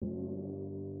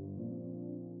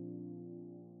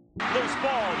loose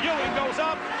ball. Ewing goes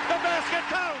up. The basket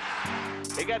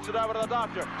counts. He gets it over to the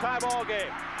doctor. Tie ball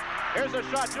game. Here's a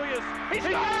shot. Julius. He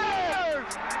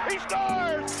scores! He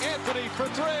scores! Anthony for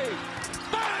three.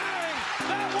 Bang!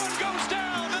 That one goes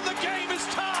down, and the game is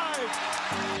tied.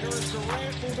 Here is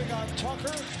Durant moving on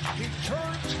Tucker. He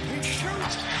turns. He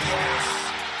shoots.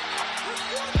 Yes!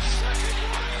 With 1 second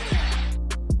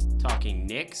remaining. Talking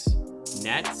Knicks,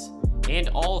 Nets, and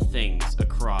all things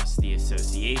across the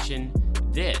association,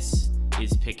 this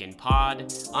is Pick and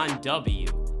Pod on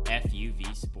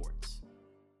WFUV Sports.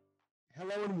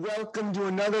 Hello and welcome to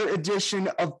another edition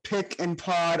of Pick and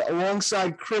Pod.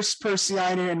 Alongside Chris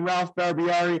Persiani and Ralph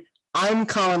Barbieri, I'm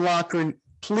Colin Lochran.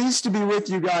 Pleased to be with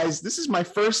you guys. This is my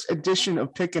first edition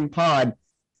of Pick and Pod,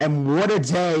 and what a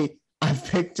day I've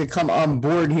picked to come on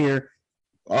board here.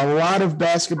 A lot of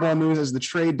basketball news as the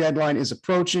trade deadline is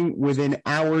approaching, within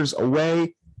hours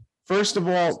away. First of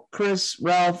all, Chris,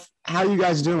 Ralph, how you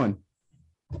guys doing?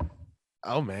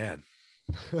 Oh man,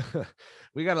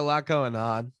 we got a lot going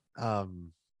on. I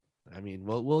mean,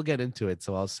 we'll get into it,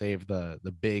 so I'll save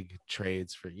the big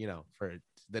trades for for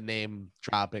the name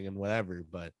dropping and whatever.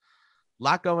 But a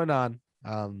lot going on,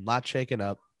 lot shaking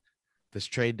up. This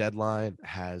trade deadline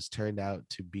has turned out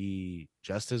to be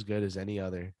just as good as any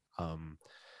other.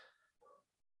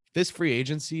 This free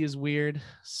agency is weird,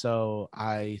 so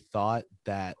I thought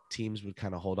that teams would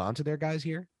kind of hold on to their guys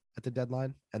here at the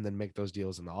deadline and then make those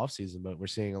deals in the offseason, but we're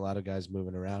seeing a lot of guys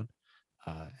moving around.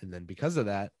 And then because of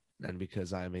that, and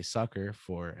because I'm a sucker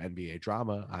for NBA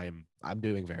drama, I'm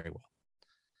doing very well.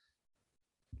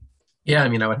 Yeah, I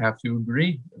mean, I would have to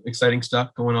agree. Exciting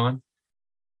stuff going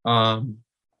on.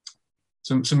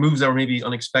 Some moves that were maybe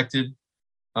unexpected,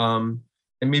 and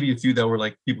maybe a few that were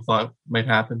like people thought might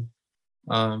happen.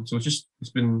 So it's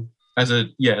been as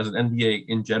an NBA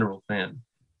in general fan,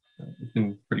 it's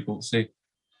been pretty cool to see.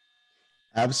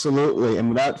 Absolutely. And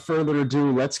without further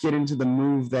ado, let's get into the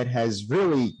move that has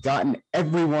really gotten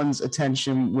everyone's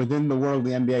attention within the world of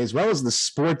the NBA, as well as the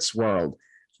sports world.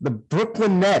 The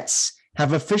Brooklyn Nets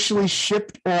have officially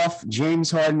shipped off James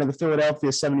Harden of the Philadelphia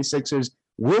 76ers.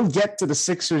 We'll get to the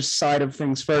Sixers side of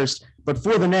things first, but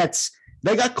for the Nets,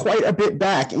 they got quite a bit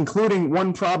back, including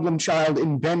one problem child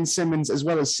in Ben Simmons, as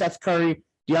well as Seth Curry,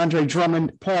 DeAndre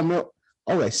Drummond,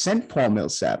 they sent Paul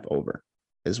Millsap over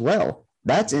as well.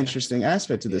 That's an interesting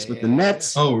aspect to this. With the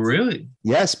Nets. Oh, really?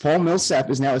 Yes, Paul Millsap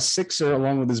is now a Sixer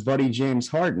along with his buddy James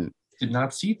Harden. Did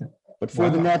not see that. But for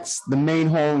the Nets, the main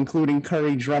haul, including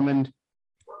Curry, Drummond,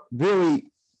 really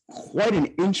quite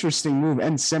an interesting move.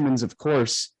 And Simmons, of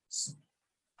course.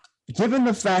 Given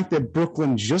the fact that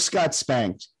Brooklyn just got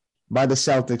spanked by the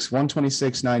Celtics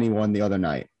 126-91 the other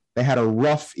night. They had a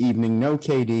rough evening. No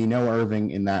KD, no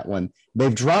Irving in that one.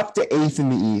 They've dropped to 8th in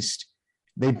the East.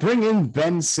 They bring in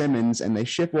Ben Simmons and they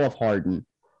ship off Harden.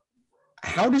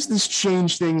 How does this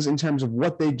change things in terms of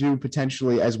what they do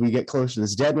potentially as we get closer to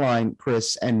this deadline,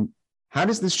 Chris? And how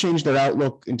does this change their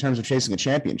outlook in terms of chasing a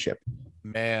championship?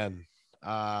 Man,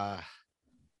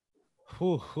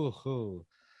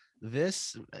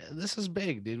 This is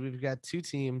big, dude. We've got two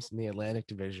teams in the Atlantic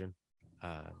Division,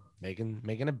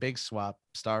 making a big swap,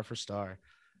 star for star.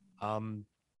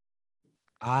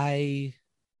 I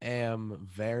am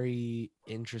very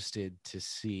interested to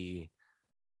see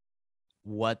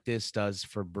what this does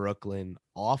for Brooklyn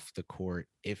off the court.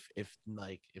 If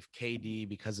KD,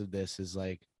 because of this, is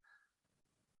like,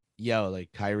 yo, like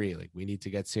Kyrie, like we need to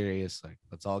get serious. Like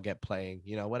let's all get playing,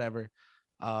 whatever.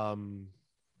 I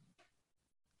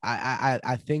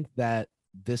think that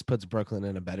this puts Brooklyn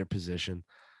in a better position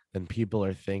than people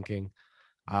are thinking.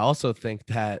 I also think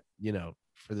that,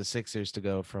 for the Sixers to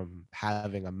go from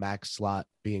having a max slot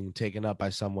being taken up by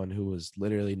someone who was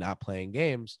literally not playing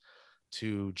games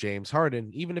to James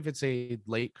Harden, even if it's a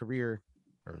later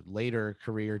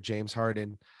career James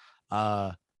Harden,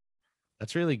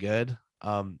 that's really good.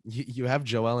 You have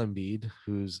Joel Embiid,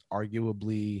 who's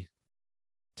arguably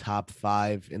top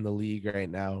 5 in the league right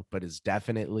now, but is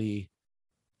definitely,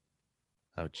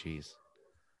 I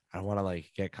don't want to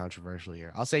get controversial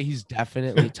here. I'll say he's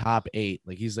definitely top 8.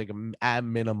 Like he's at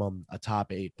minimum a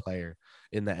top 8 player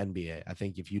in the NBA. I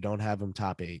think if you don't have him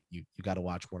top 8, you got to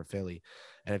watch more Philly.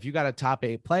 And if you got a top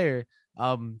 8 player,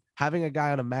 having a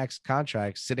guy on a max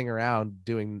contract sitting around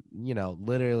doing,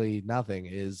 literally nothing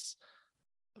is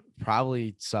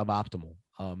probably suboptimal.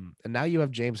 And now you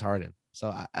have James Harden.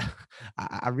 So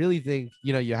I really think,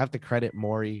 you have to credit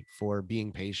Morey for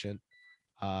being patient,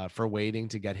 for waiting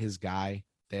to get his guy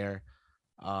there,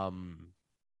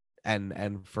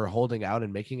 and for holding out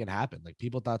and making it happen. Like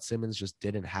people thought Simmons just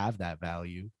didn't have that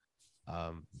value.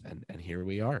 And here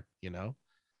we are,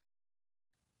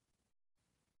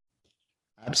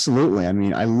 Absolutely. I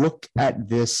mean, I look at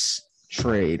this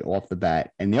trade off the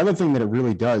bat, and the other thing that it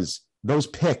really does, those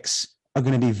picks are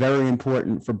going to be very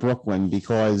important for Brooklyn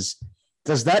because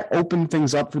does that open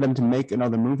things up for them to make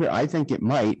another move here? I think it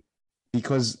might,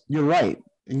 because you're right.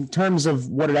 In terms of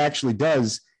what it actually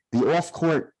does, the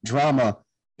off-court drama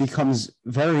becomes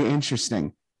very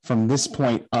interesting from this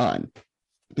point on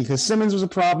because Simmons was a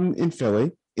problem in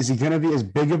Philly. Is he going to be as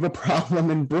big of a problem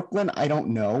in Brooklyn? I don't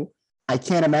know. I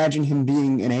can't imagine him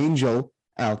being an angel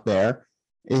out there.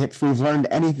 If we've learned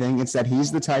anything, it's that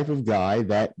he's the type of guy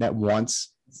that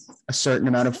wants a certain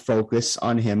amount of focus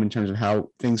on him in terms of how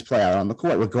things play out on the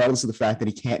court, regardless of the fact that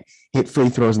he can't hit free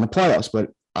throws in the playoffs.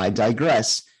 But I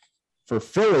digress. For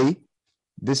Philly,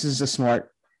 this is a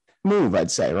smart move,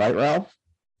 I'd say, right, Ralph?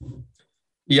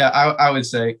 Yeah, I would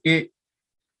say it.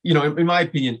 You know, in my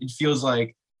opinion, it feels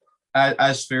like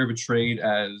as fair of a trade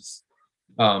as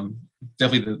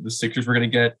definitely the Sixers were going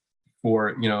to get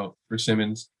for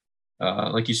Simmons.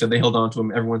 Like you said, they held on to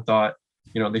him. Everyone thought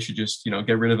they should just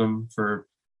get rid of him for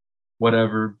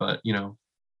whatever, but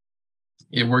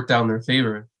it worked out in their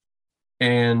favor.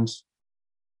 And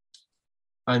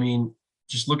I mean,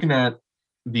 just looking at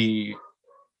the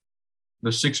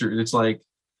Sixers, it's like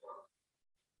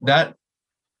that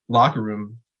locker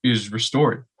room is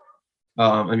restored.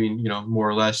 I mean, more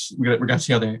or less, we're gonna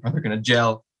see how they're gonna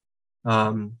gel.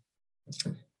 But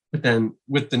then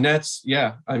with the Nets,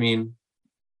 yeah, I mean,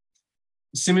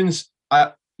 Simmons,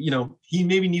 he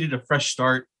maybe needed a fresh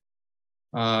start.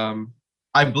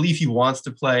 I believe he wants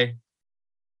to play,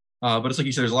 but it's like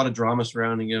you said, there's a lot of drama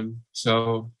surrounding him.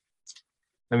 So,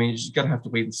 I mean, you just gotta have to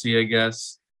wait and see, I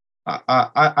guess.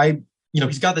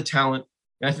 He's got the talent.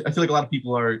 I feel like a lot of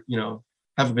people are,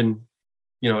 haven't been,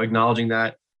 acknowledging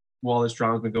that while this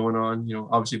drama's been going on.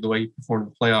 Obviously the way he performed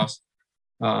in the playoffs.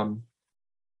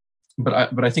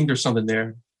 But I think there's something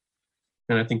there,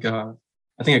 and I think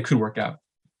it could work out.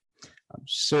 I'm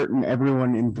certain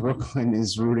everyone in Brooklyn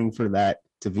is rooting for that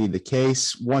to be the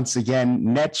case. Once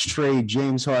again, Nets trade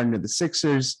James Harden to the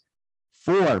Sixers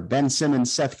for Ben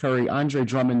Simmons, Seth Curry, Andre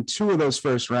Drummond, 2 of those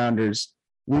first rounders.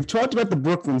 We've talked about the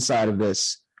Brooklyn side of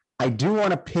this. I do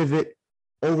want to pivot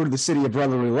over to the city of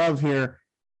brotherly love here.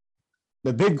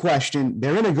 The big question,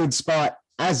 they're in a good spot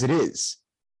as it is,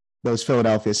 those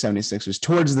Philadelphia 76ers,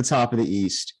 towards the top of the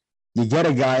East. You get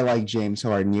a guy like James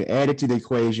Harden. You add it to the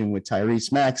equation with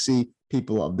Tyrese Maxey,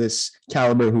 people of this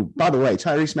caliber who, by the way,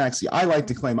 Tyrese Maxey, I like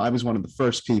to claim I was one of the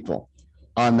first people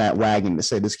on that wagon to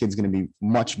say this kid's going to be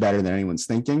much better than anyone's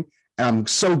thinking. And I'm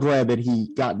so glad that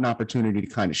he got an opportunity to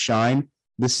kind of shine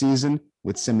this season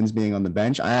with Simmons being on the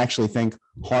bench. I actually think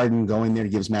Harden going there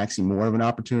gives Maxey more of an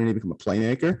opportunity to become a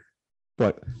playmaker,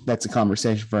 but that's a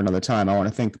conversation for another time. I want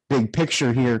to think big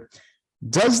picture here.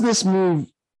 Does this move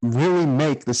really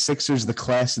make the Sixers the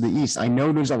class of the East? I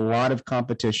know there's a lot of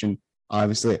competition.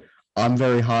 Obviously, I'm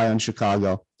very high on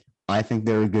Chicago. I think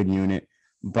they're a good unit.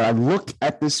 But I look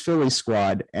at this Philly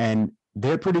squad, and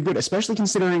they're pretty good, especially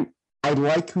considering I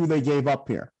like who they gave up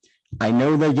here. I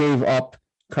know they gave up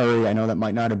Curry. I know that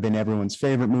might not have been everyone's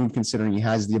favorite move, considering he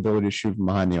has the ability to shoot from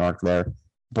behind the arc there.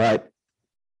 But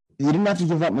you didn't have to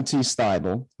give up Matisse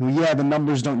Thybulle, who, yeah, the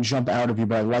numbers don't jump out of you,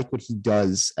 but I like what he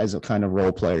does as a kind of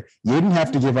role player. You didn't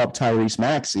have to give up Tyrese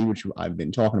Maxey, which I've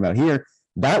been talking about here.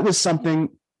 That was something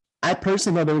I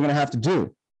personally thought they were going to have to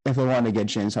do if they wanted to get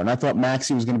James Harden. I thought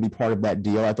Maxey was going to be part of that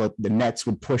deal. I thought the Nets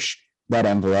would push that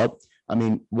envelope. I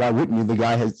mean, why wouldn't you? The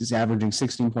guy is averaging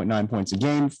 16.9 points a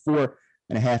game,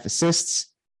 4.5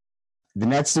 assists. The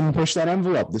Nets didn't push that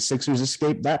envelope. The Sixers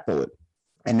escaped that bullet.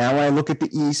 And now when I look at the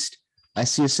East, I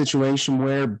see a situation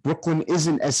where Brooklyn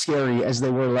isn't as scary as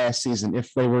they were last season,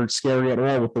 if they were scary at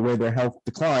all with the way their health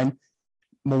declined.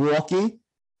 Milwaukee,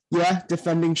 yeah,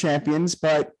 defending champions,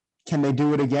 but can they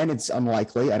do it again? It's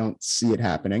unlikely. I don't see it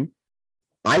happening.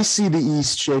 I see the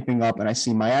East shaping up, and I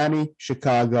see Miami,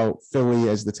 Chicago, Philly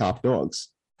as the top dogs.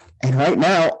 And right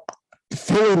now,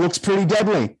 Philly looks pretty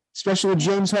deadly, especially with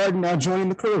James Harden now joining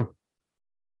the crew.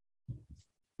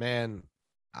 Man,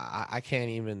 I can't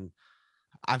even.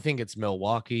 I think it's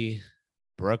Milwaukee,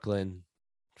 Brooklyn,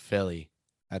 Philly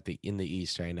in the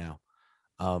East right now.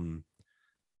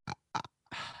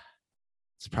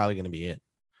 It's probably going to be it.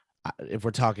 If we're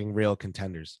talking real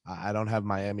contenders, I don't have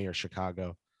Miami or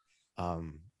Chicago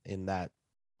in that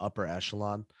upper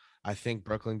echelon. I think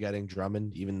Brooklyn getting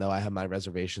Drummond, even though I have my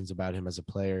reservations about him as a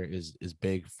player, is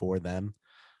big for them.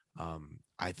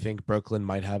 I think Brooklyn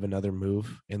might have another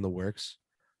move in the works.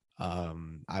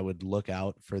 I would look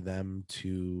out for them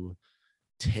to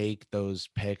take those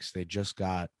picks they just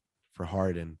got for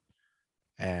Harden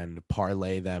and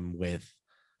parlay them with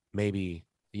maybe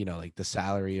like the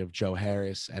salary of Joe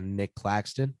Harris and Nick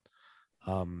Claxton,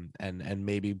 and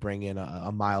maybe bring in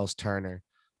a Miles Turner,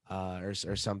 or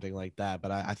something like that.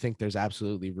 But I think there's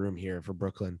absolutely room here for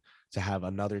Brooklyn to have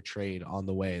another trade on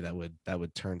the way that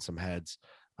would turn some heads.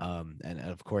 And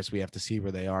of course we have to see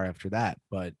where they are after that.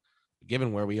 But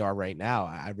given where we are right now,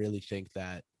 I really think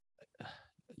that,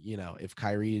 if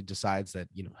Kyrie decides that,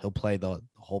 he'll play the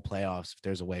whole playoffs, if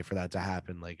there's a way for that to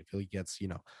happen, like if he gets,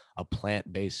 a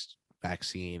plant-based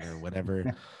vaccine or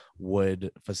whatever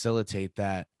would facilitate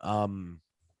that.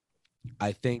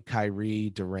 I think Kyrie,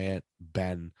 Durant,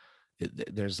 Ben,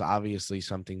 there's obviously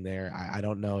something there. I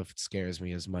don't know if it scares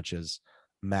me as much as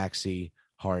Maxey,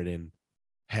 Harden,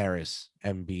 Harris,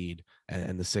 Embiid,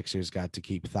 and the Sixers got to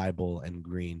keep Thibault and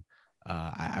Green.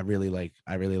 I really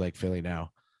like Philly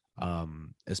now,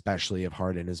 especially if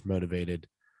Harden is motivated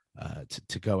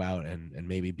to go out and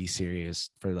maybe be serious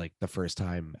for like the first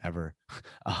time ever.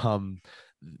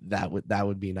 That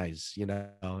would be nice.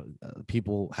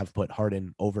 People have put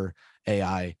Harden over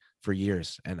AI for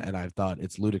years, and I've thought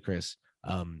it's ludicrous.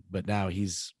 But now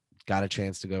he's got a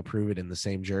chance to go prove it in the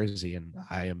same jersey, and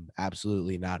I am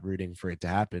absolutely not rooting for it to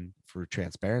happen for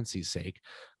transparency's sake,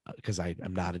 because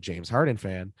I'm not a James Harden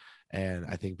fan, and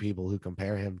I think people who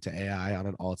compare him to AI on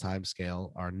an all-time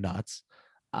scale are nuts.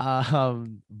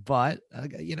 But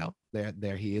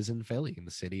there he is in Philly, in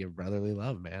the city of brotherly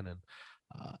love, man, and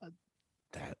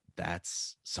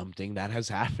that's something that has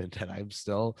happened, and I'm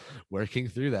still working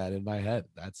through that in my head.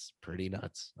 That's pretty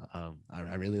nuts.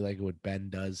 I really like what Ben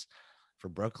does for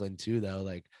Brooklyn too, though.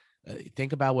 Like,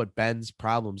 think about what Ben's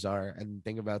problems are, and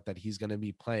think about that he's going to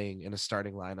be playing in a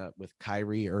starting lineup with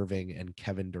Kyrie Irving and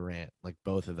Kevin Durant, like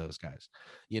both of those guys.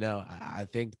 I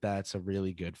think that's a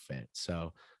really good fit.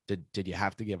 So did you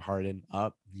have to give Harden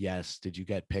up? Yes. Did you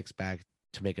get picks back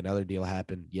to make another deal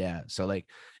happen? Yeah. So like,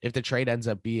 if the trade ends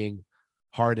up being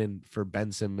Harden for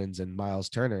Ben Simmons and Miles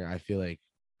Turner, I feel like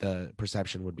the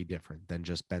perception would be different than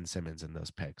just Ben Simmons and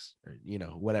those picks, or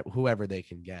whoever they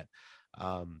can get.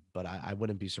 But I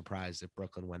wouldn't be surprised if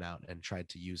Brooklyn went out and tried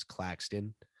to use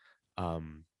Claxton,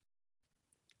 and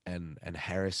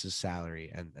Harris's salary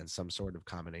and some sort of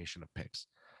combination of picks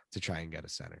to try and get a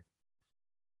center.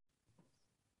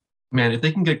 Man, if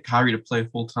they can get Kyrie to play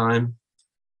full time,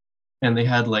 and they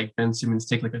had like Ben Simmons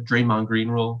take like a Draymond Green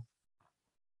role,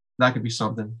 that could be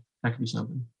something.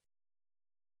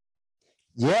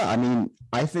 Yeah, I mean,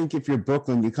 I think if you're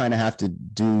Brooklyn, you kind of have to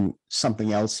do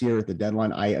something else here at the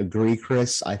deadline. I agree,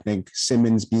 Chris. I think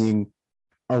Simmons being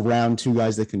around two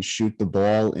guys that can shoot the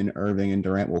ball in Irving and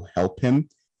Durant will help him.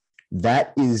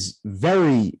 That is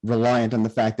very reliant on the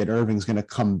fact that Irving's going to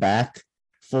come back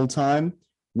full time,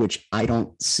 which I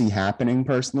don't see happening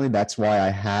personally. That's why I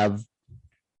have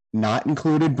not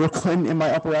included Brooklyn in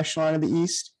my upper echelon of the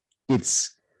East.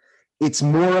 It's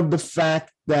more of the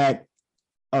fact that,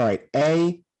 all right,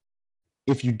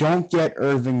 if you don't get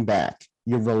Irving back,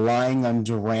 you're relying on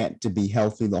Durant to be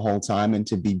healthy the whole time and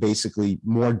to be basically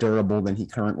more durable than he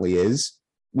currently is,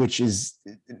 which is,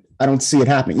 I don't see it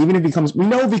happening. Even if we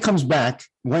know if he comes back,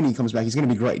 when he comes back, he's going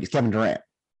to be great. He's Kevin Durant.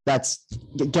 That's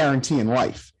a guarantee in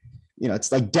life.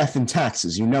 It's like death and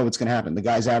taxes. It's going to happen. The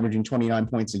guy's averaging 29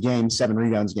 points a game, 7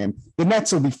 rebounds a game. The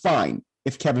Nets will be fine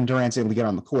if Kevin Durant's able to get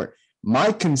on the court.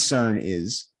 My concern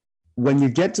is when you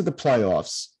get to the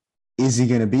playoffs, is he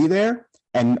going to be there?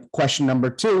 And question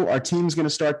number 2, are teams going to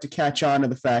start to catch on to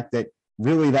the fact that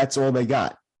really that's all they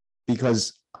got?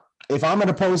 Because if I'm an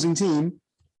opposing team,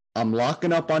 I'm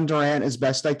locking up on Durant as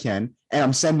best I can, and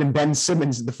I'm sending Ben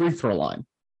Simmons to the free throw line.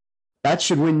 That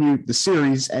should win you the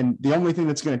series. And the only thing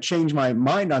that's going to change my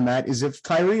mind on that is if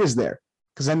Kyrie is there,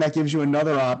 because then that gives you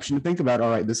another option to think about. All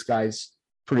right, this guy's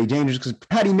pretty dangerous, because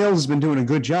Patty Mills has been doing a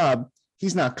good job.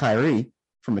 He's not Kyrie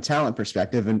from a talent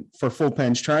perspective. And for full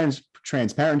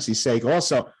transparency's sake,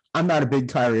 also, I'm not a big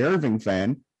Kyrie Irving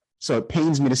fan. So it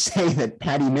pains me to say that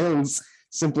Patty Mills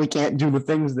simply can't do the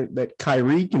things that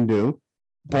Kyrie can do.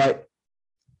 But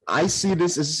I see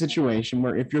this as a situation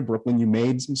where if you're Brooklyn, you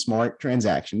made some smart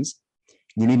transactions.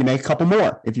 You need to make a couple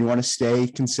more if you want to stay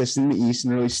consistent in the East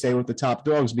and really stay with the top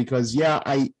dogs. Because, yeah,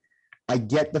 I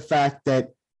get the fact that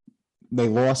they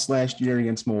lost last year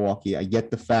against Milwaukee. I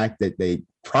get the fact that they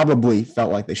probably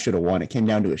felt like they should have won. It came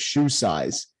down to a shoe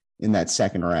size in that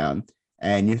second round.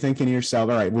 And you're thinking to yourself,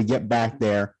 all right, we get back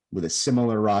there with a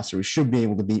similar roster. We should be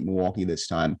able to beat Milwaukee this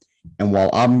time. And while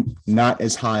I'm not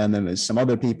as high on them as some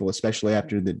other people, especially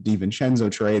after the DiVincenzo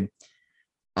trade,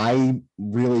 I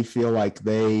really feel like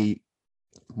they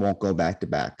won't go back to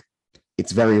back.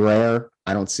 It's very rare.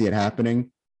 I don't see it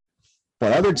happening.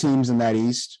 But other teams in that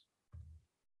East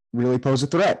really pose a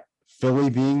threat. Philly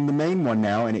being the main one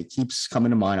now, and it keeps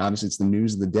coming to mind. Obviously, it's the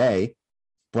news of the day,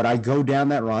 but I go down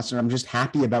that roster. I'm just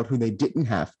happy about who they didn't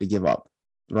have to give up,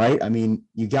 right? I mean,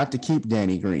 you got to keep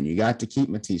Danny Green. You got to keep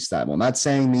Matisse Thybulle. I'm not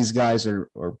saying these guys are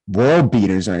world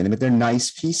beaters or anything, but they're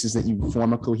nice pieces that you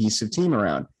form a cohesive team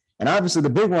around. And obviously, the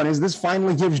big one is this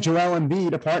finally gives Joel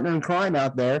Embiid a partner in crime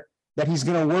out there that he's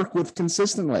going to work with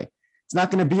consistently. It's not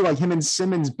going to be like him and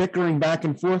Simmons bickering back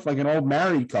and forth like an old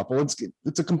married couple.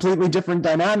 It's a completely different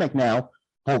dynamic now,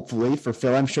 hopefully, for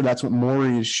Phil. I'm sure that's what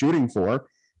Morey is shooting for,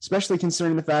 especially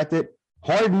considering the fact that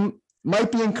Harden might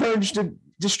be encouraged to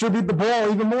distribute the ball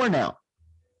even more now.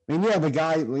 I mean, yeah, the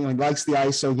guy, he likes the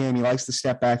ISO game. He likes the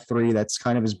step back three. That's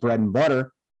kind of his bread and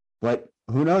butter. But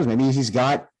who knows? Maybe he's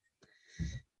got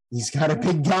a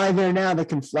big guy there now that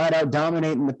can flat out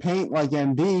dominate in the paint like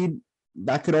Embiid.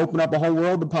 That could open up a whole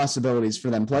world of possibilities for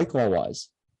them play call wise.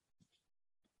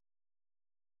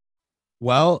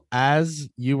 Well, as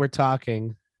you were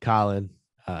talking, Colin,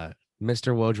 Mr.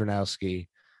 Wojnarowski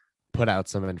put out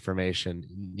some information.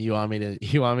 You want me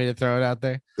to throw it out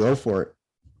there? Go for it.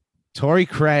 Torrey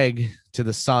Craig to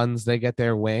the Suns. They get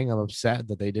their wing. I'm upset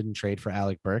that they didn't trade for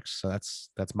Alec Burks. So that's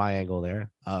my angle there.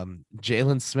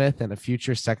 Jalen Smith and a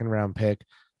future second round pick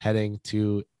heading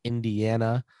to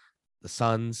Indiana. The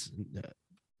Suns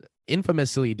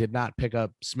infamously did not pick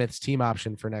up Smith's team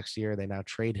option for next year. They now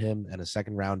trade him and a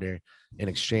second rounder in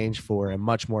exchange for a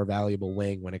much more valuable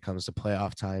wing when it comes to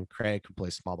playoff time. Craig can play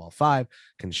small ball 5,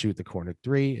 can shoot the corner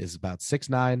 3, is about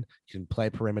 6'9", can play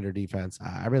perimeter defense.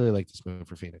 I really like this move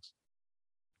for Phoenix.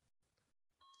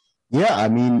 Yeah, I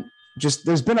mean, just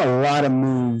there's been a lot of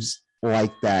moves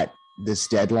like that this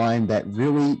deadline that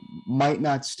really might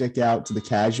not stick out to the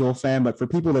casual fan, but for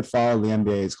people that follow the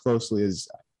NBA as closely as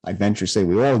I'd venture to say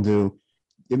we all do,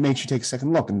 it makes you take a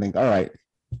second look and think, all right,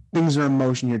 things are in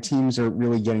motion here. Teams are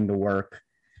really getting to work.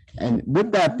 And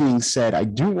with that being said, I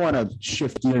do want to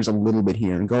shift gears a little bit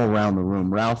here and go around the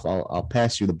room. Ralph, I'll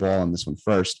pass you the ball on this one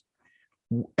first.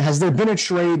 Has there been a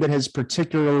trade that has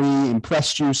particularly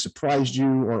impressed you, surprised you,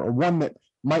 or one that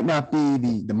might not be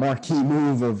the marquee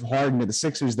move of Harden to the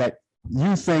Sixers that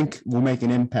you think will make an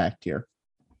impact here?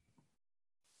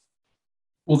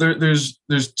 Well, there's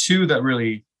two that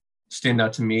really stand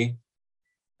out to me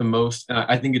the most.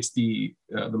 I think it's the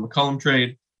McCollum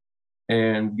trade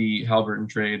and the Haliburton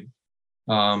trade.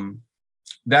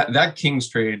 That Kings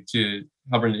trade to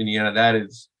Haliburton to Indiana, that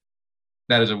is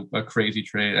a crazy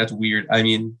trade. That's weird. I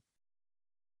mean,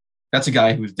 that's a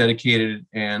guy who's dedicated,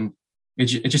 and it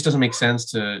just doesn't make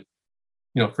sense to,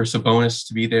 for Sabonis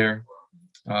to be there.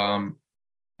 And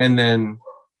then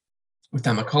with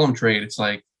that McCollum trade, it's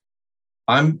like,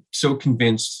 I'm so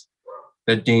convinced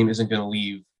that Dame isn't going to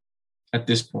leave at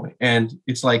this point. And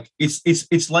it's like,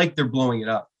 it's like they're blowing it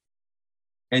up,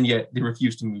 and yet they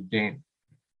refuse to move Dame.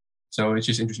 So it's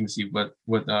just interesting to see what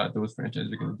those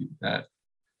franchises are going to do with that.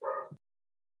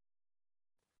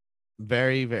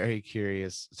 Very, very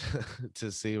curious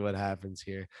to see what happens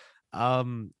here.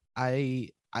 I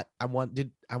want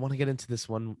to get into this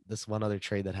one other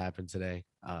trade that happened today.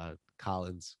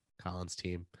 Colin's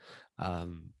team.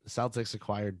 The Celtics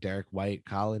acquired Derek White.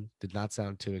 Colin did not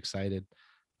sound too excited.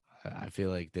 I feel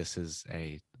like this is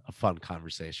a fun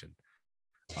conversation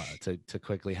to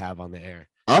quickly have on the air.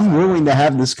 I'm willing to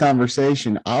have this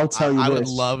conversation. I'll tell you I this. would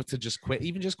love to just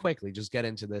quickly get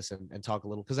into this and talk a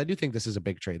little, because I do think this is a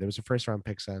big trade. There was a first round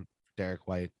pick sent Derek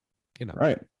White.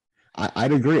 Right.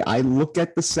 I'd agree. I look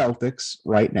at the Celtics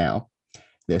right now.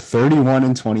 They're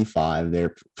 31-25.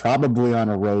 They're probably on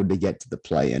a road to get to the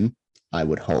play-in, I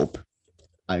would hope.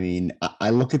 I mean, I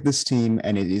look at this team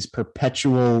and it is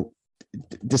perpetual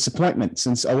disappointment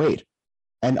since 2008.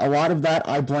 And a lot of that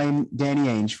I blame Danny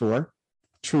Ainge for,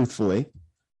 truthfully.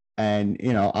 And,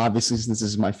 obviously, since this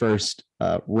is my first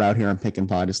route here on Pick and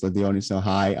Pod, just let the audience know,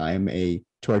 hi, I am a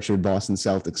tortured Boston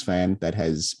Celtics fan that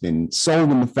has been sold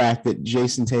on the fact that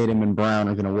Jason Tatum and Brown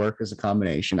are going to work as a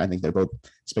combination. I think they're both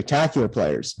spectacular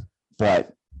players,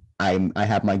 but I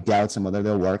have my doubts on whether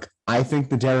they'll work. I think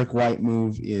the Derek White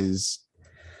move is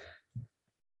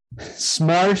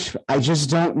smart. I just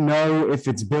don't know if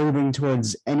it's building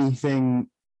towards anything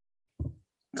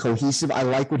cohesive. I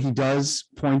like what he does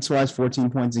points-wise, 14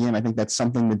 points a game. I think that's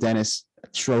something that Dennis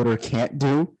Schroeder can't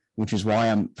do, which is why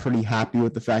I'm pretty happy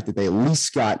with the fact that they at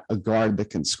least got a guard that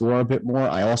can score a bit more.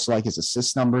 I also like his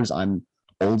assist numbers. I'm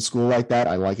old school like that.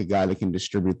 I like a guy that can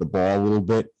distribute the ball a little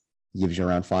bit. He gives you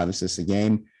around 5 assists a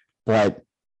game. But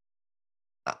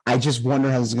I just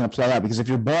wonder how this is going to play out, because if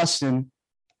you're Boston,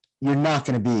 you're not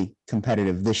going to be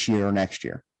competitive this year or next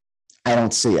year. I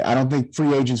don't see it. I don't think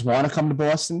free agents want to come to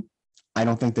Boston. I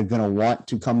don't think they're going to want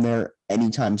to come there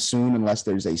anytime soon unless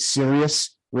there's a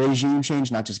serious regime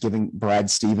change, not just giving Brad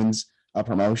Stevens a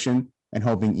promotion and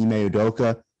hoping Ime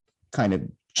Udoka kind of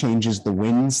changes the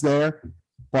winds there.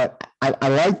 But I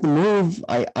like the move.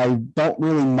 I don't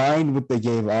really mind what they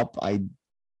gave up. I'm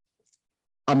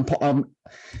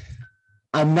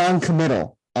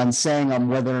non-committal on saying on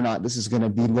whether or not this is going to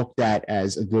be looked at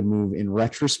as a good move in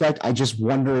retrospect. I just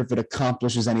wonder if it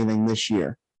accomplishes anything this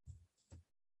year.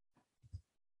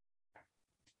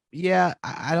 Yeah,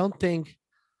 I don't think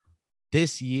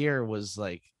this year was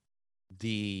like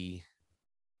the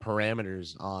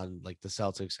parameters on like the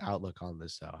Celtics outlook on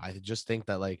this though. I just think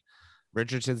that like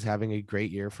Richardson's having a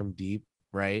great year from deep,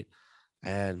 right?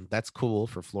 And that's cool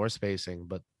for floor spacing,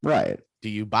 but right, do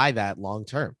you buy that long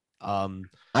term? I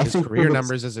his think career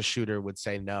numbers as a shooter would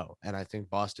say no. And I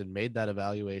think Boston made that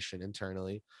evaluation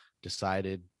internally,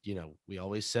 decided, you know, we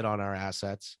always sit on our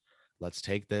assets. Let's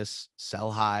take this,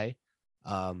 sell high,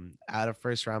 add a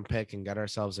first round pick and get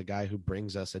ourselves a guy who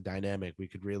brings us a dynamic we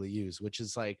could really use, which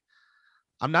is like,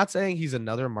 I'm not saying he's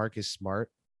another Marcus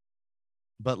Smart,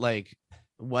 but like,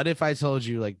 what if I told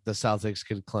you like the Celtics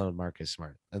could clone Marcus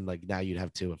Smart and like now you'd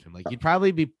have two of him? Like you'd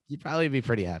probably be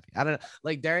pretty happy. I don't know.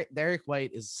 Like Derek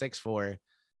White is 6'4",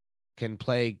 can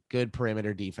play good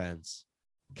perimeter defense,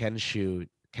 can shoot,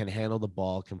 can handle the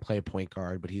ball, can play point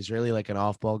guard, but he's really like an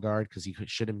off-ball guard because he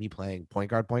shouldn't be playing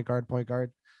point guard.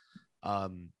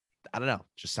 I don't know.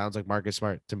 Just sounds like Marcus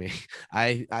Smart to me.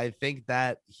 I think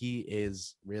that he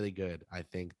is really good. I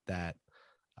think that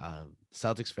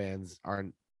Celtics fans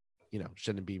aren't, you know,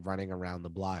 shouldn't be running around the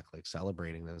block like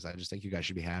celebrating this. I just think you guys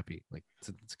should be happy. Like it's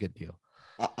a good deal.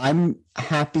 I'm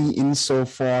happy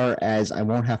insofar as I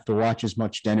won't have to watch as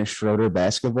much Dennis Schroeder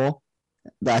basketball.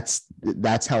 That's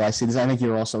how I see this. I think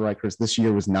you're also right, Chris. This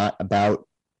year was not about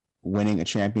winning a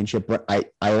championship, but I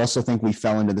also think we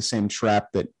fell into the same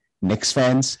trap that Knicks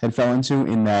fans had fell into,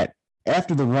 in that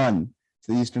after the run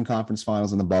to the Eastern Conference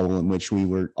Finals in the bubble, in which we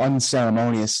were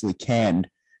unceremoniously canned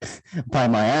by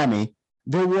Miami,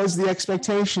 there was the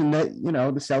expectation that, you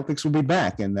know, the Celtics would be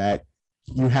back and that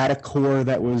you had a core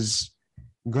that was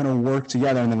going to work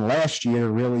together. And then last year,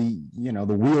 really, you know,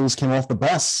 the wheels came off the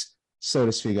bus, so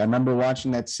to speak. I remember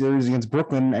watching that series against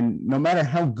Brooklyn, and no matter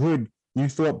how good you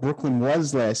thought Brooklyn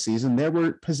was last season, there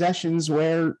were possessions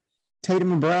where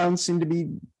Tatum and Brown seemed to be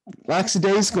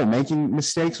lackadaisical, making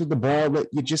mistakes with the ball that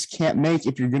you just can't make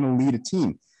if you're going to lead a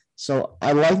team. So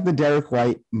I like the Derek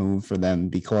White move for them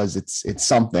because it's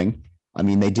something. I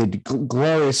mean, they did a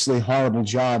gloriously horrible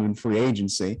job in free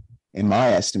agency, in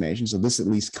my estimation. So this at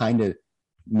least kind of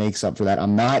makes up for that.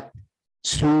 I'm not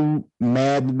too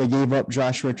mad that they gave up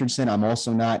Josh Richardson. I'm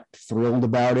also not thrilled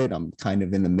about it. I'm kind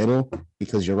of in the middle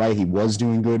because you're right. He was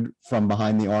doing good from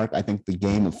behind the arc. I think the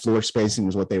game of floor spacing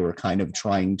was what they were kind of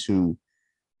trying to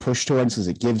push towards, because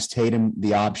it gives Tatum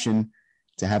the option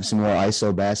to have some more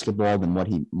ISO basketball than what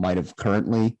he might have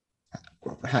previously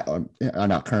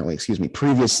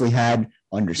had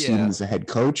under Stevens as a head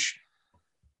coach.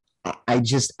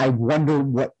 I wonder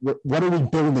what are we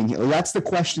building here? That's the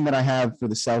question that I have for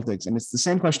the Celtics, and it's the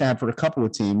same question I have for a couple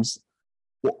of teams.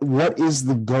 What is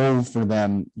the goal for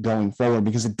them going forward?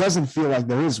 Because it doesn't feel like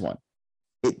there is one.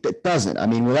 It doesn't. I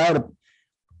mean, without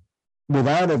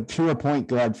a pure point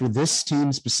guard for this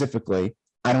team specifically,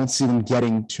 I don't see them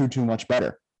getting too much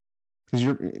better.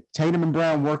 Because Tatum and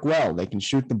Brown work well. They can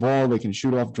shoot the ball. They can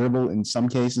shoot off dribble. In some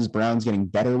cases, Brown's getting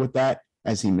better with that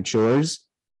as he matures.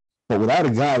 But without a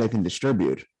guy that can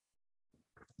distribute,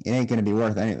 it ain't going to be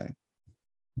worth anything.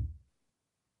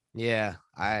 Yeah,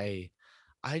 I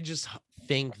just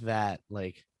think that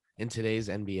like in today's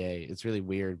NBA, it's really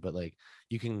weird, but like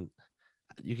you can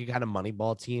kind of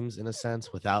moneyball teams in a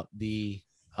sense without the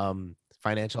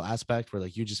financial aspect, where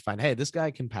like you just find, hey, this guy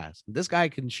can pass, this guy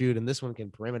can shoot, and this one can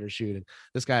perimeter shoot, and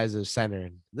this guy is a center,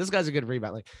 and this guy's a good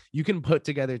rebound. Like you can put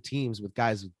together teams with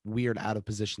guys with weird out of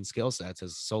position skill sets,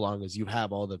 as so long as you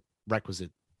have all the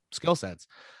requisite skill sets.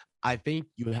 I think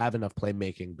you have enough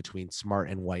playmaking between Smart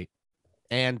and White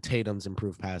and Tatum's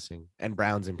improved passing and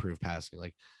Brown's improved passing.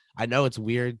 Like I know it's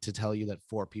weird to tell you that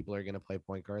 4 people are going to play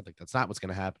point guard. Like that's not what's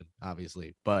going to happen,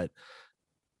 obviously, but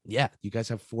yeah, you guys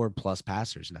have 4+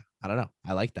 passers now. I don't know.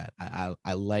 I like that.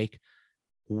 I like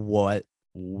what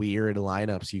weird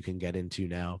lineups you can get into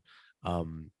now,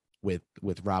 with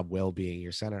Rob Will being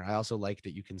your center. I also like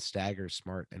that you can stagger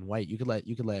Smart and White. You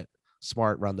could let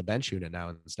Smart run the bench unit now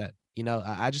instead. You know,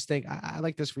 I just think I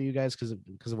like this for you guys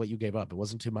because of what you gave up. It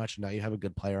wasn't too much. Now you have a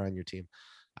good player on your team.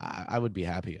 I would be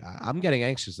happy. I'm getting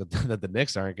anxious that the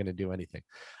Knicks aren't going to do anything,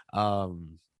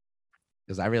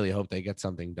 because I really hope they get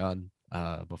something done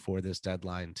before this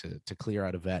deadline to clear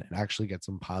out a vet and actually get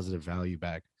some positive value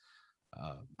back.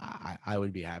 I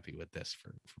would be happy with this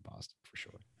for Boston for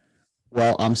sure.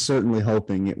 Well, I'm certainly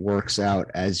hoping it works out.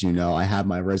 As you know, I have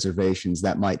my reservations.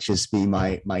 That might just be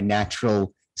my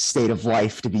natural state of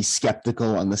life to be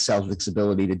skeptical on the Celtics'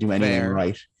 ability to do anything Fair.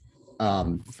 right.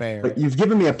 Fair. But you've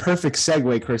given me a perfect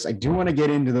segue, Chris. I do want to get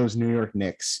into those New York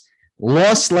Knicks.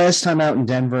 Lost last time out in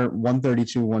Denver,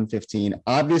 132-115.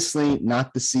 Obviously,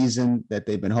 not the season that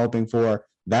they've been hoping for.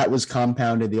 That was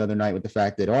compounded the other night with the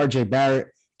fact that RJ Barrett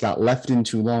got left in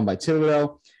too long by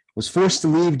Thibodeau, was forced to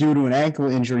leave due to an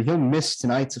ankle injury. He'll miss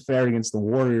tonight's affair against the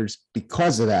Warriors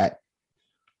because of that.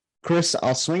 Chris,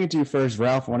 I'll swing it to you first.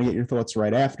 Ralph, I want to get your thoughts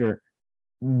right after.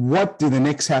 What do the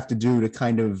Knicks have to do to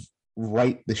kind of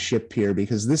right the ship here?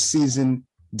 Because this season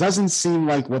doesn't seem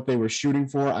like what they were shooting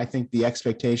for. I think the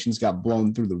expectations got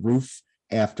blown through the roof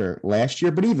after last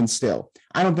year, but even still,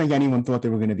 I don't think anyone thought they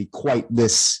were going to be quite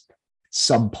this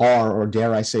subpar, or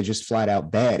dare I say just flat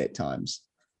out bad at times.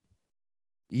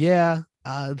 Yeah,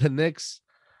 the Knicks,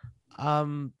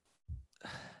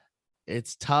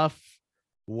 it's tough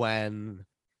when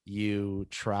you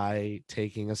try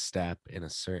taking a step in a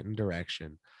certain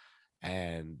direction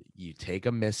and you take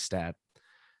a misstep,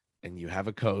 and you have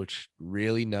a coach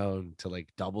really known to like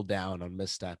double down on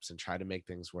missteps and try to make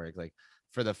things work. Like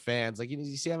for the fans, like you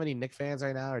see how many Knicks fans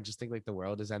right now are just think like the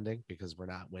world is ending because we're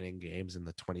not winning games in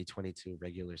the 2022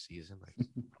 regular season. Like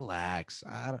relax.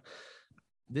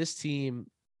 This team,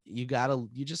 you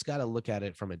just gotta look at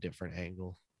it from a different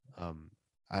angle.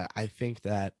 I think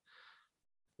that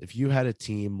if you had a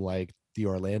team like the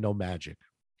Orlando Magic,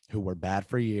 who were bad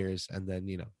for years and then,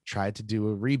 tried to do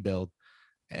a rebuild,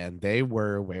 and they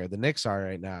were where the Knicks are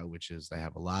right now, which is they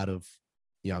have a lot of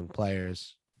young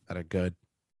players that are good.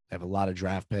 They have a lot of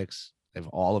draft picks. They have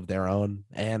all of their own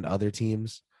and other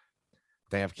teams.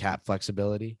 They have cap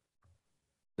flexibility.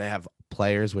 They have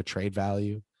players with trade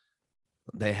value.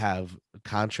 They have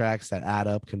contracts that add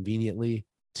up conveniently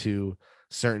to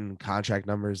certain contract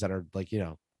numbers that are like,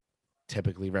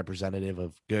 typically representative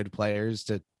of good players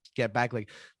to get back. Like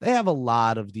they have a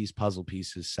lot of these puzzle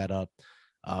pieces set up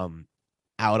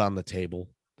out on the table.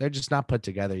 They're just not put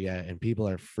together yet, and people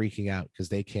are freaking out because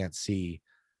they can't see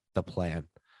the plan.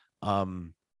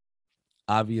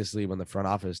 Obviously, when the front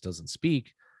office doesn't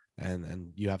speak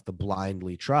and you have to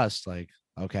blindly trust, like,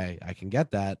 okay, I can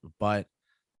get that, but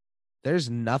there's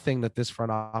nothing that this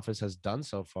front office has done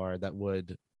so far that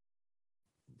would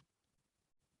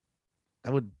I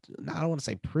don't want to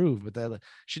say prove, but that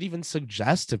should even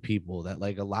suggest to people that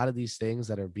like a lot of these things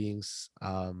that are being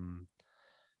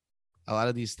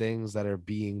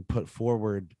put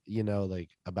forward, like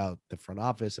about the front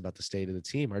office, about the state of the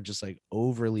team, are just like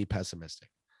overly pessimistic.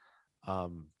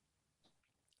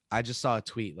 I just saw a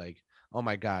tweet like, oh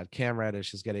my God, Cam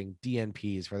Reddish is getting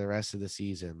DNPs for the rest of the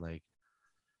season. Like,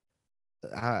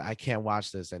 I can't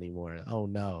watch this anymore. Oh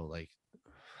no. Like,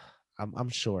 I'm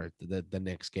sure that the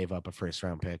Knicks gave up a first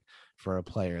round pick for a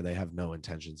player they have no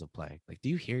intentions of playing. Like, do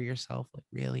you hear yourself? Like,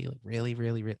 really? Like,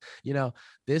 really?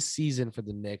 This season for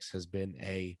the Knicks has been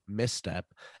a misstep,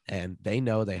 and they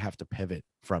know they have to pivot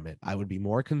from it. I would be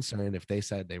more concerned if they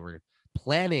said they were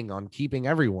planning on keeping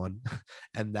everyone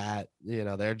and that,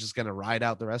 they're just going to ride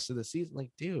out the rest of the season. Like,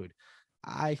 dude,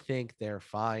 I think they're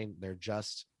fine. They're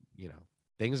just,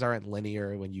 things aren't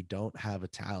linear when you don't have a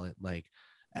talent like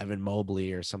Evan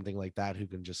Mobley or something like that who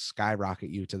can just skyrocket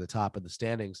you to the top of the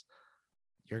standings.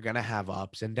 You're going to have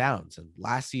ups and downs. And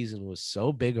last season was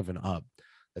so big of an up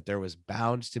that there was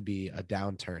bound to be a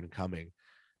downturn coming.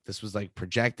 This was like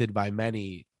projected by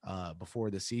many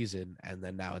before the season. And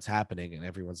then now it's happening. And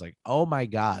everyone's like, oh my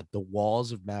God, the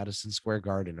walls of Madison Square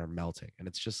Garden are melting. And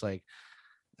it's just like,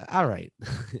 all right.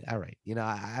 All right.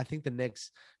 I think the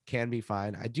Knicks can be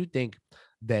fine. I do think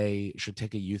they should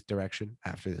take a youth direction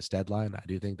after this deadline. I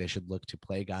do think they should look to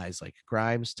play guys like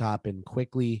Grimes, Toppin,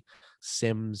 Quickly,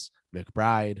 Sims,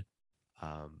 McBride,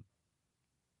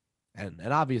 and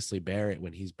obviously Barrett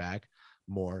when he's back.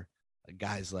 More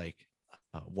guys like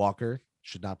Walker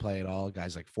should not play at all.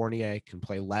 Guys like Fournier can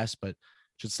play less, but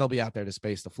should still be out there to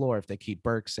space the floor. If they keep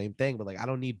Burke, same thing. But like, I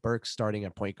don't need Burke starting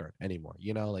at point guard anymore.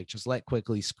 Like just let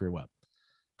Quickly screw up.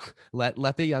 Let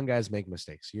the young guys make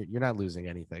mistakes. You're not losing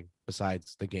anything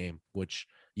besides the game, which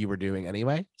you were doing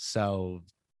anyway. So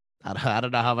I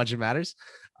don't know how much it matters.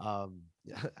 I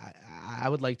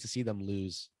would like to see them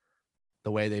lose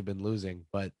the way they've been losing,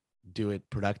 but do it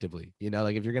productively.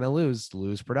 Like if you're going to lose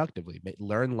productively.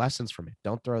 Learn lessons from it.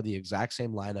 Don't throw the exact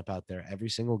same lineup out there every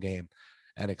single game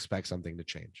and expect something to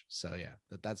change. So yeah,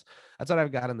 that's what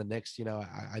I've got in the Knicks.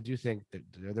 I do think that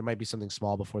there might be something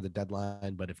small before the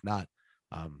deadline, but if not,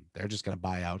 they're just going to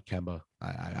buy out Kemba.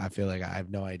 I feel like I have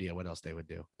no idea what else they would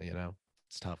do.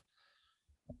 It's tough.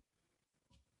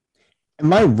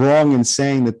 Am I wrong in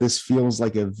saying that this feels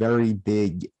like a very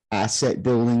big asset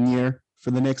building year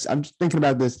for the Knicks? I'm just thinking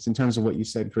about this in terms of what you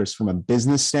said, Chris, from a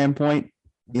business standpoint.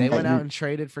 They went out and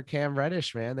traded for Cam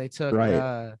Reddish, man. They took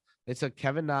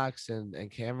Kevin Knox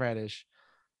and Cam Reddish,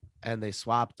 and they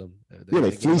swapped them.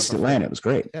 They fleeced Atlanta. It was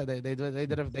great. Yeah,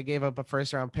 they gave up a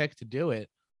first round pick to do it,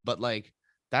 but like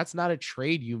that's not a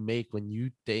trade you make when you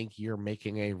think you're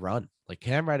making a run. Like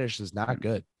Cam Reddish is not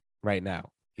good right now.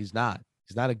 He's not.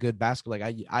 He's not a good basketball.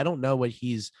 Like I don't know what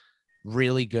he's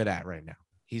really good at right now.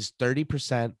 He's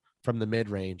 30% from the mid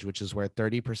range, which is where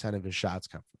 30% of his shots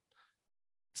come from.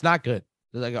 It's not good,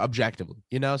 like objectively,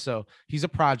 so he's a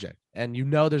project, and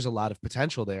there's a lot of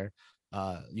potential there.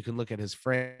 You can look at his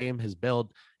frame, his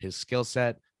build, his skill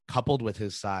set, coupled with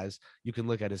his size. You can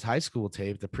look at his high school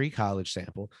tape, the pre-college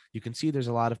sample. You can see there's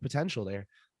a lot of potential there.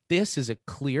 This is a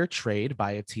clear trade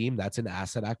by a team that's in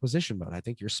asset acquisition mode. I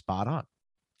think you're spot on.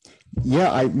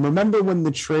 Yeah, I remember when the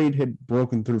trade had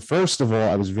broken through. First of all,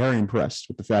 I was very impressed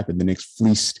with the fact that the Knicks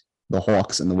fleeced the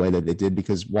Hawks in the way that they did,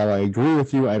 because while I agree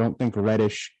with you, I don't think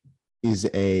Reddish is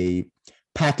a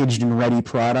packaged and ready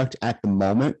product at the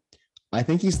moment. I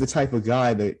think he's the type of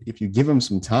guy that if you give him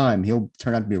some time, he'll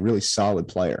turn out to be a really solid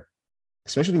player,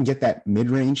 especially if he can get that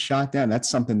mid-range shot down. That's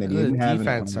something that he didn't have.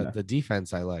 The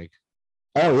defense I like.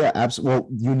 Oh, yeah, absolutely. Well,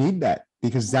 you need that,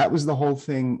 because that was the whole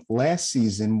thing last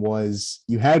season was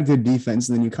you had good defense,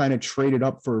 and then you kind of traded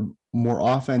up for more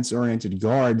offense-oriented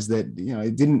guards that,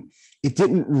 it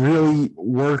didn't really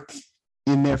work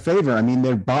in their favor. I mean,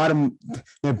 they're bottom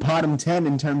 10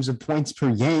 in terms of points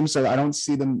per game, so I don't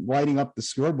see them lighting up the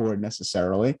scoreboard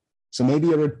necessarily. So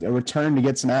maybe a return to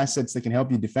get some assets that can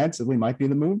help you defensively might be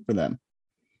the move for them.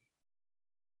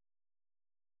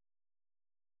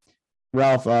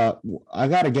 Ralph, I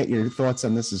got to get your thoughts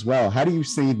on this as well. How do you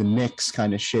see the Knicks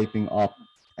kind of shaping up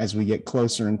as we get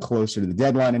closer and closer to the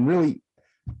deadline? And really,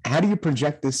 how do you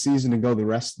project this season to go the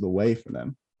rest of the way for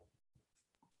them?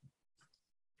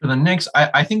 For the Knicks,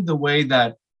 I think the way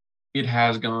that it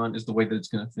has gone is the way that it's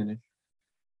going to finish.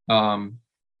 I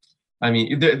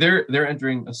mean, they're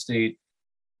entering a state,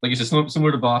 like you said,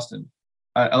 similar to Boston.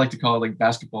 I like to call it like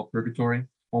basketball purgatory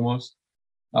almost,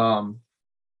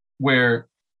 where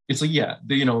it's like,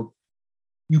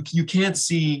 you can't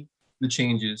see the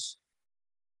changes.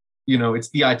 It's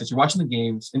the eye test. You're watching the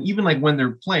games, and even like when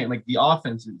they're playing, like the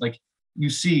offense, like you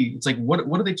see, it's like what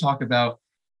do they talk about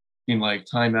in like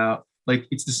timeout? Like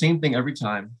it's the same thing every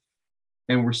time,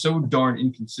 and we're so darn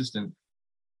inconsistent.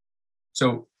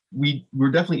 So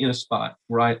we're definitely in a spot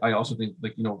where I also think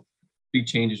like big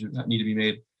changes need to be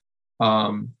made.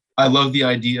 I love the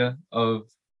idea of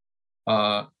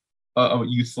a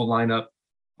youthful lineup.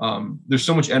 There's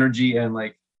so much energy and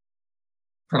like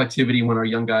productivity when our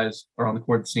young guys are on the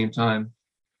court at the same time.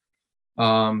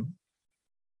 I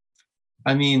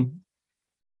mean,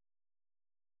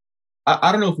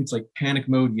 I don't know if it's like panic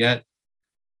mode yet.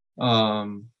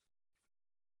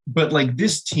 But like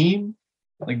this team,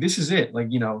 like this is it. Like,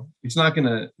 we're not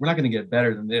gonna get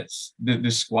better than this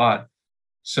squad.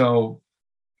 So,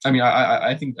 I mean,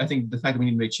 I think the fact that we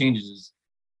need to make changes is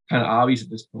kind of obvious at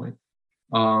this point.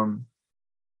 I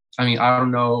mean, I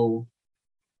don't know.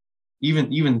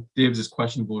 Even Thibs is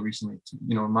questionable recently,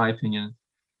 in my opinion,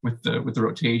 with the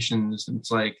rotations, and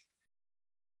it's like,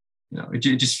 it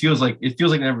just feels like they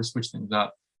never switch things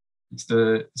up. It's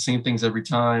the same things every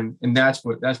time, and that's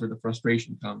where the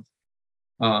frustration comes.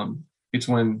 It's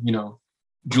when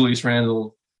Julius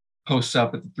Randle posts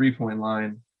up at the 3-point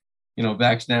line,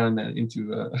 backs down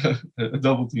into a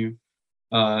double team.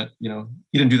 He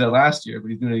didn't do that last year, but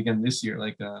he's doing it again this year,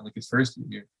 like his first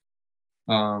year.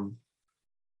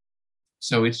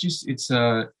 So it's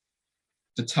a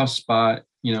tough spot.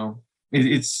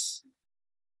 It's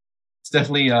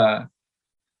definitely a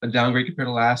downgrade compared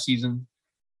to last season,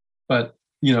 but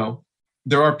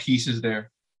there are pieces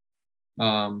there.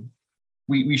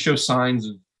 We show signs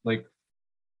of like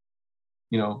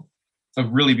of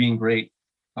really being great,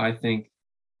 I think.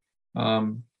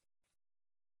 And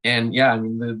yeah, I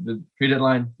mean the trade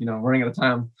deadline, running out of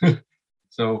time.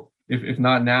 So if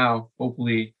not now,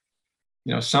 hopefully,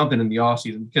 something in the off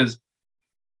season, because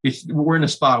we're in a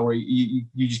spot where you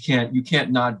just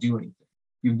can't not do anything.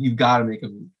 You've got to make a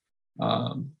move.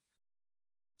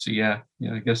 So yeah,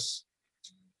 I guess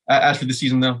as for this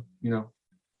season though, no,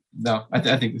 I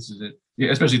think this is it.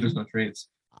 Yeah, especially if there's no trades.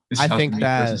 I think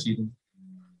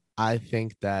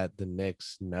that the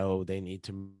Knicks know they need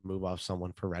to move off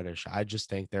someone for Reddish. I just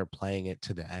think they're playing it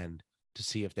to the end to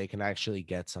see if they can actually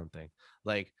get something.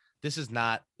 Like, this is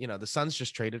not, the Suns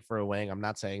just traded for a wing. I'm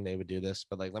not saying they would do this,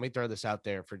 but like, let me throw this out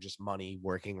there for just money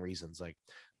working reasons. Like,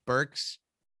 Burks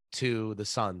to the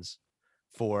Suns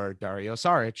for Dario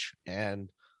Saric,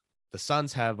 and the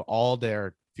Suns have all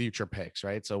their future picks,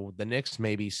 right? So the Knicks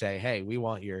maybe say, hey, we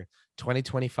want your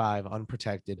 2025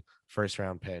 unprotected first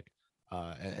round pick.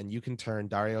 And you can turn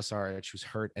Dario Saric, who's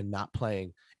hurt and not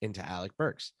playing, into Alec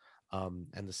Burks. And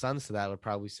the Suns to that would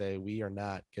probably say, we are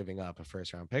not giving up a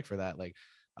first round pick for that. Like,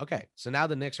 okay, so now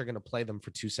the Knicks are going to play them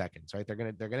for 2 seconds, right? They're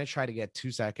going to try to get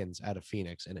 2 seconds out of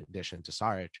Phoenix in addition to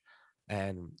Saric.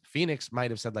 And Phoenix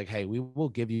might have said, like, hey, we will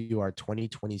give you our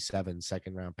 2027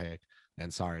 second round pick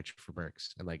and Saric for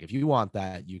Burks. And like, if you want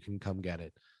that, you can come get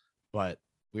it. But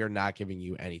we are not giving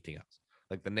you anything else.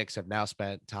 Like, the Knicks have now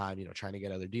spent time, trying to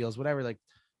get other deals, whatever. Like,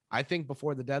 I think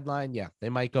before the deadline, yeah, they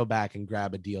might go back and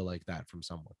grab a deal like that from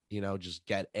someone, just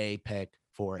get a pick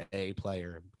for a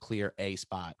player, clear a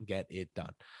spot, get it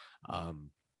done.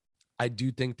 I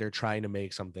do think they're trying to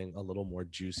make something a little more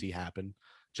juicy happen,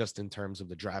 just in terms of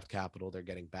the draft capital they're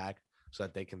getting back, so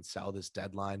that they can sell this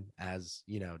deadline as,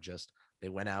 just they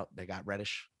went out, they got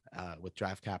Reddish with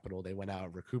draft capital. They went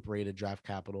out, recuperated draft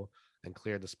capital, and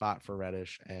cleared the spot for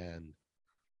Reddish, and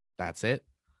that's it.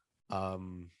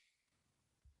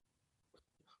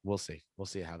 We'll see. We'll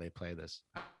see how they play this.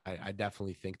 I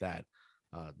definitely think that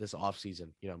this offseason,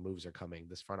 moves are coming.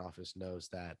 This front office knows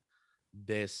that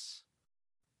this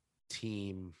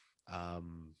team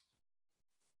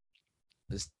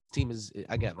is,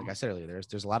 again, like I said earlier,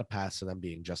 there's a lot of paths to them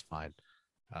being just fine.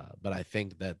 But I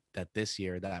think that this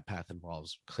year that path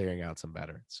involves clearing out some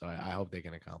veterans. So I hope they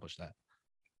can accomplish that.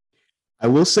 I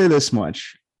will say this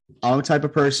much. I'm the type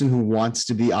of person who wants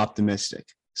to be optimistic.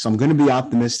 So I'm going to be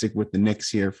optimistic with the Knicks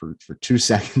here for 2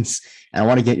 seconds. And I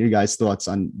want to get your guys' thoughts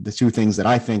on the 2 things that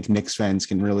I think Knicks fans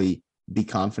can really be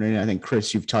confident in. I think,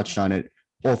 Chris, you've touched on it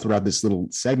all throughout this little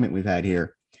segment we've had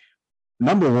here.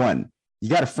 Number one, you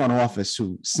got a front office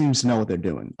who seems to know what they're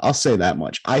doing. I'll say that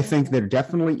much. I think there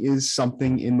definitely is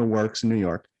something in the works in New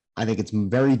York. I think it's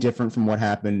very different from what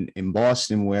happened in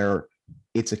Boston, where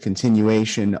it's a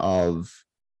continuation of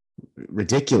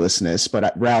ridiculousness.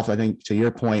 But Ralph, I think to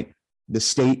your point, the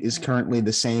state is currently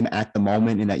the same at the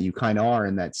moment, in that you kind of are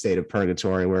in that state of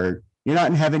purgatory where you're not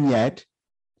in heaven yet.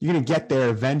 You're going to get there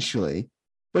eventually,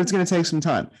 but it's going to take some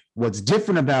time. What's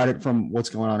different about it from what's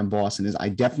going on in Boston is I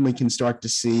definitely can start to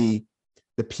see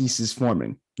the pieces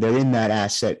forming. They're in that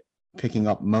asset picking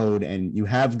up mode, and you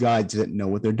have guys that know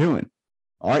what they're doing.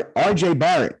 RJ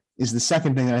Barrett is the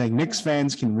second thing that I think Knicks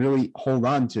fans can really hold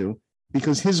on to,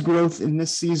 because his growth in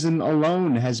this season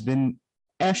alone has been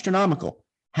astronomical.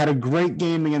 Had a great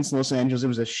game against Los Angeles. It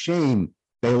was a shame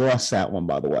they lost that one,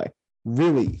 by the way.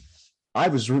 Really, I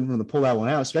was rooting for them to pull that one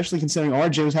out, especially considering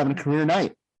RJ was having a career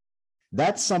night.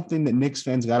 That's something that Knicks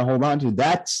fans got to hold on to.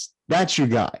 That's your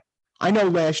guy. I know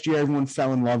last year everyone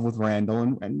fell in love with Randall,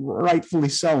 and rightfully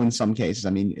so in some cases.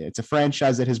 I mean, it's a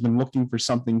franchise that has been looking for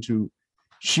something to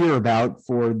cheer about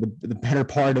for the better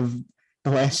part of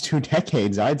the last 2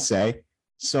 decades, I'd say.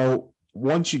 So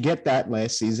once you get that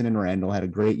last season, and Randall had a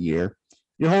great year,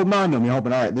 you're holding on to him. You're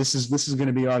hoping, all right, this is going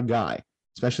to be our guy,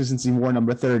 especially since he wore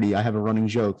number 30. I have a running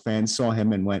joke. Fans saw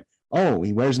him and went, oh,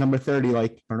 he wears number 30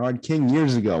 like Bernard King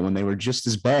years ago when they were just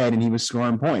as bad and he was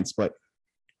scoring points. But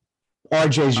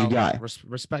RJ's your guy.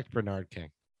 Respect Bernard King.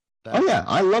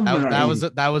 I love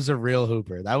Bernard. That was a real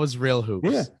hooper. That was real hoops.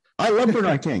 Yeah, I love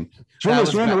Bernard King.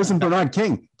 Julius Randle wasn't Bernard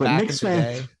King, but Knicks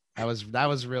fan. That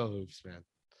was real hoops, man.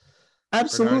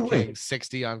 Absolutely.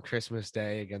 60 on Christmas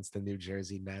Day against the New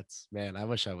Jersey Nets. Man, I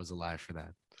wish I was alive for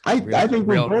that. I think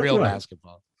real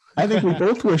basketball. I think we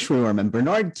both wish we were. And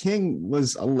Bernard King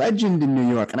was a legend in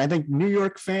New York. And I think New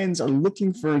York fans are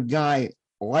looking for a guy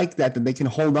like that they can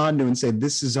hold on to and say,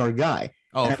 this is our guy.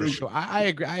 Oh, for sure. I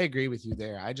agree. I agree with you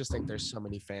there. I just think there's so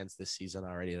many fans this season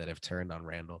already that have turned on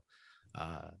Randall.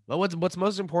 But what's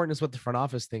most important is what the front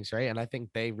office thinks, right? And I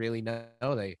think they really know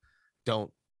they don't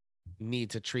need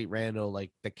to treat Randall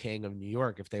like the king of New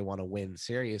York if they want to win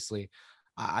seriously.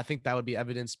 I think that would be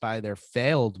evidenced by their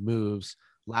failed moves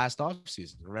last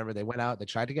offseason. Remember, they went out, they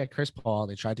tried to get Chris Paul,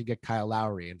 they tried to get Kyle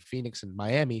Lowry, and Phoenix and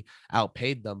Miami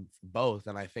outpaid them both.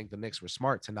 And I think the Knicks were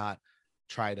smart to not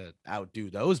try to outdo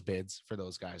those bids for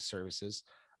those guys' services.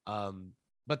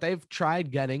 But they've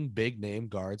tried getting big name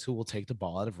guards who will take the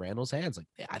ball out of Randall's hands. Like,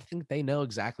 I think they know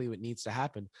exactly what needs to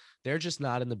happen. They're just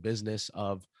not in the business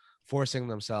of forcing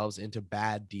themselves into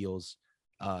bad deals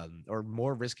or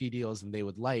more risky deals than they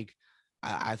would like.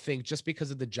 I think just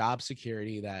because of the job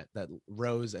security that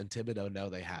Rose and Thibodeau know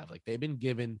they have, like they've been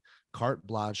given carte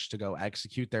blanche to go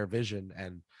execute their vision,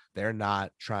 and they're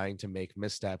not trying to make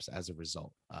missteps as a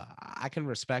result. I can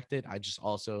respect it. I just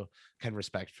also can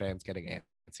respect fans getting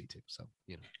antsy too. So,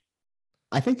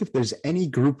 I think if there's any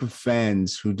group of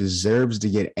fans who deserves to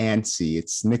get antsy,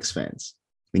 it's Knicks fans.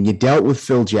 mean, you dealt with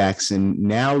Phil Jackson.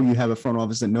 Now you have a front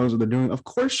office that knows what they're doing. Of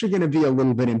course, you're going to be a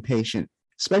little bit impatient,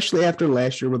 especially after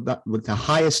last year with the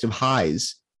highest of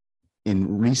highs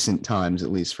in recent times,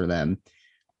 at least for them.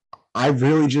 I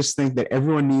really just think that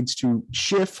everyone needs to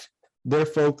shift their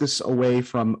focus away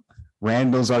from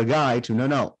Randall's our guy to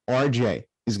no, RJ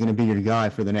is going to be your guy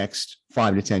for the next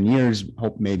 5 to 10 years,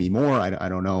 hope maybe more. I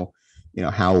don't know,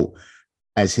 how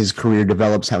as his career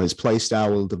develops, how his play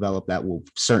style will develop, that will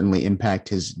certainly impact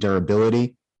his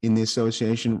durability in the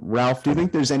association. Ralph, do you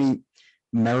think there's any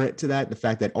merit to that? The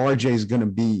fact that RJ is going to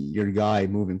be your guy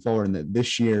moving forward, and that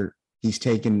this year he's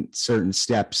taken certain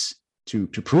steps to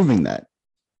proving that.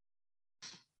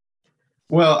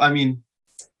 Well, I mean,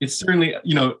 it's certainly,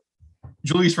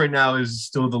 Julius right now is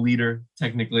still the leader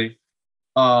technically.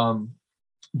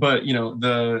 But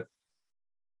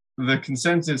the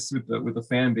consensus with the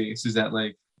fan base is that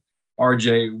like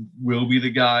RJ will be the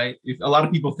guy. If a lot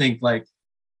of people think like,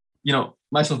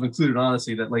 myself included,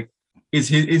 honestly, that like is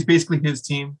basically his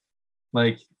team.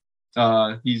 Like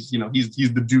he's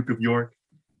the Duke of York.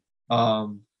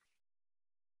 The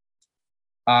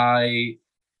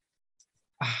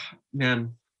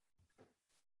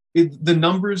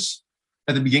numbers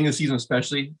at the beginning of the season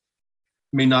especially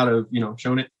may not have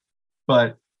shown it,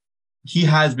 but he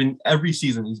has been, every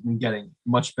season he's been getting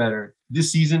much better.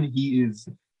 This season he is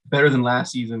better than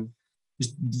last season.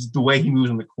 Just the way he moves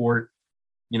on the court,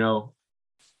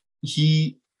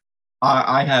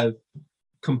 I have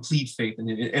complete faith in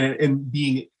him, and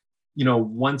being,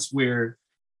 once we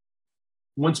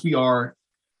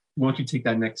take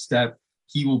that next step,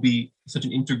 he will be such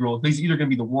an integral. He's either going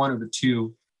to be the one or the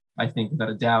two, I think, without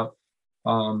a doubt.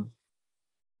 And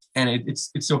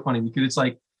it's so funny because it's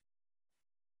like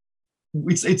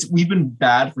we've been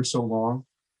bad for so long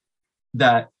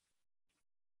that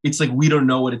it's like we don't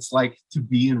know what it's like to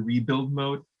be in rebuild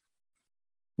mode,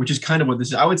 which is kind of what this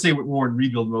is. I would say we're more in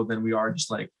rebuild mode than we are just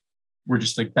like we're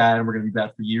just like bad and we're going to be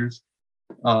bad for years.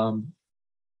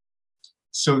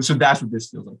 So that's what this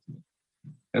feels like to me.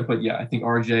 But yeah, I think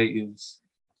RJ is,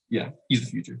 he's the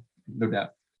future, no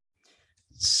doubt.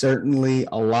 Certainly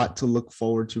a lot to look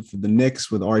forward to for the Knicks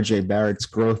with RJ Barrett's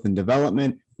growth and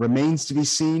development. Remains to be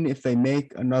seen if they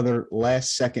make another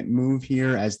last-second move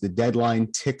here as the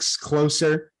deadline ticks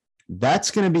closer.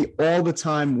 That's going to be all the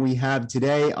time we have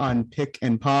today on Pick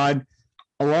and Pod.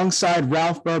 Alongside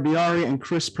Ralph Barbieri and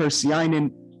Chris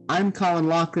Persianen, I'm Colin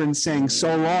Lochran saying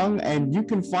so long, and you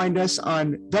can find us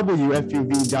on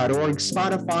WFUV.org,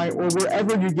 Spotify, or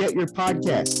wherever you get your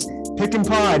podcasts. Pick and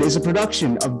Pod is a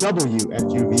production of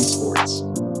WFUV Sports.